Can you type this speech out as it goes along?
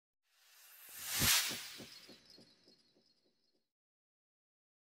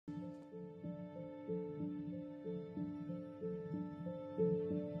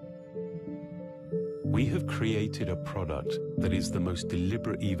We have created a product that is the most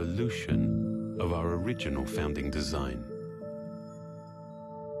deliberate evolution of our original founding design.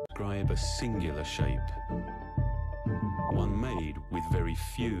 Describe a singular shape, one made with very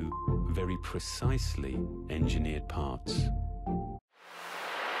few, very precisely engineered parts.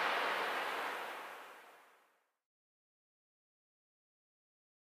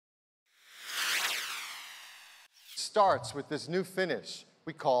 Starts with this new finish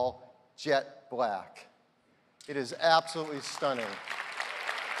we call jet black. It is absolutely stunning.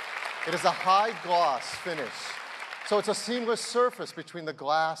 It is a high gloss finish, so it's a seamless surface between the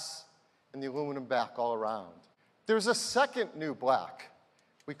glass and the aluminum back all around. There's a second new black.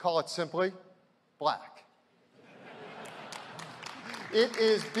 We call it simply black. It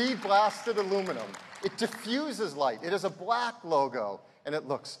is bead blasted aluminum. It diffuses light. It is a black logo, and it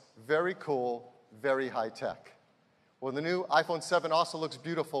looks very cool, very high tech. Well, the new iPhone 7 also looks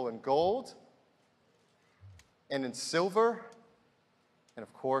beautiful in gold, and in silver, and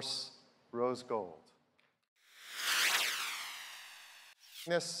of course, rose gold.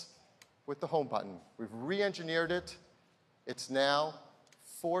 This with the home button. We've re-engineered it. It's now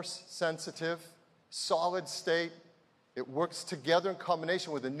force sensitive, solid state. It works together in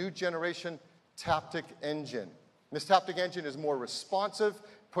combination with a new generation Taptic engine. This Taptic engine is more responsive,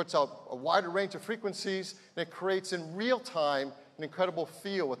 puts out a wider range of frequencies, and it creates in real time an incredible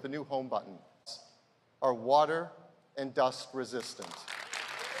feel with the new home button. Are water and dust resistant.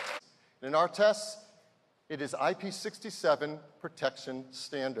 In our tests, it is IP67 protection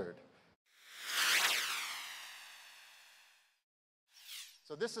standard.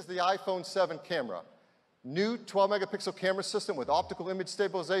 So this is the iPhone 7 camera. New 12-megapixel camera system with optical image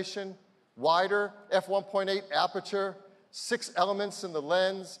stabilization, wider f1.8 aperture, 6 elements in the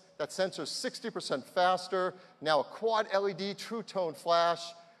lens, that sensor is 60% faster, now a quad LED true tone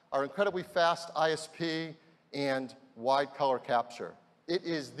flash, our incredibly fast ISP, and wide color capture. It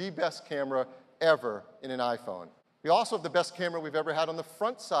is the best camera ever in an iPhone. We also have the best camera we've ever had on the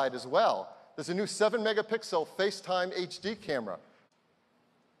front side as well. There's a new 7-megapixel FaceTime HD camera.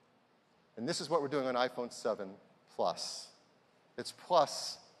 And this is what we're doing on iPhone 7 Plus. It's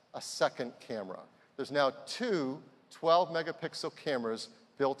plus a second camera. There's now 2 12-megapixel cameras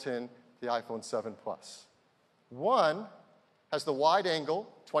built in the iPhone 7 Plus. One has the wide-angle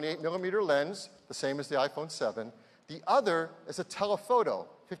 28mm lens, the same as the iPhone 7. The other is a telephoto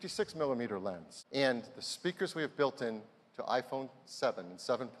 56mm lens. And the speakers we have built in to iPhone 7 and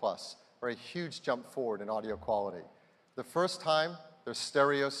 7 Plus are a huge jump forward in audio quality. The first time, they're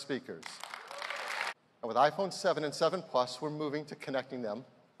stereo speakers. And with iPhone 7 and 7 Plus, we're moving to connecting them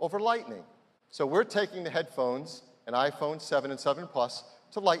over Lightning. So we're taking the headphones and iPhone 7 and 7 Plus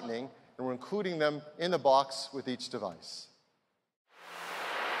to Lightning, and we're including them in the box with each device.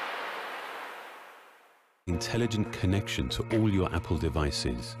 Intelligent connection to all your Apple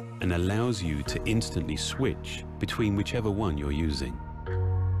devices and allows you to instantly switch between whichever one you're using.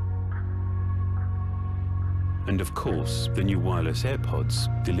 And of course, the new wireless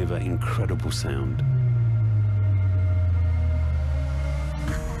AirPods deliver incredible sound.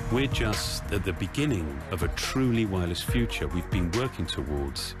 We're just at the beginning of a truly wireless future we've been working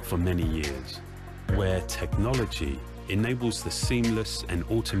towards for many years, where technology enables the seamless and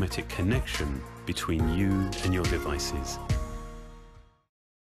automatic connection between you and your devices.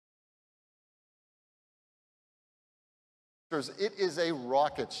 It is a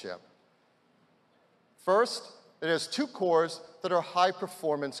rocket ship. First, it has 2 cores that are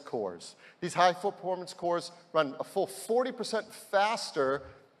high-performance cores. These high-performance cores run a full 40% faster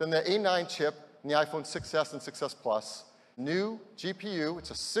than the A9 chip in the iPhone 6s and 6s Plus. New GPU,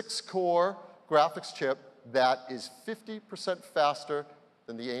 it's a 6-core graphics chip that is 50% faster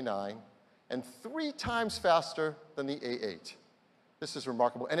than the A9 and 3 times faster than the A8. This is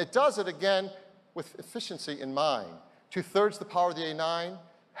remarkable. And it does it, again, with efficiency in mind. 2/3 the power of the A9,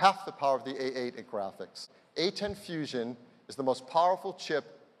 half the power of the A8 in graphics. A10 Fusion is the most powerful chip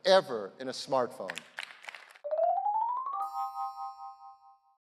ever in a smartphone.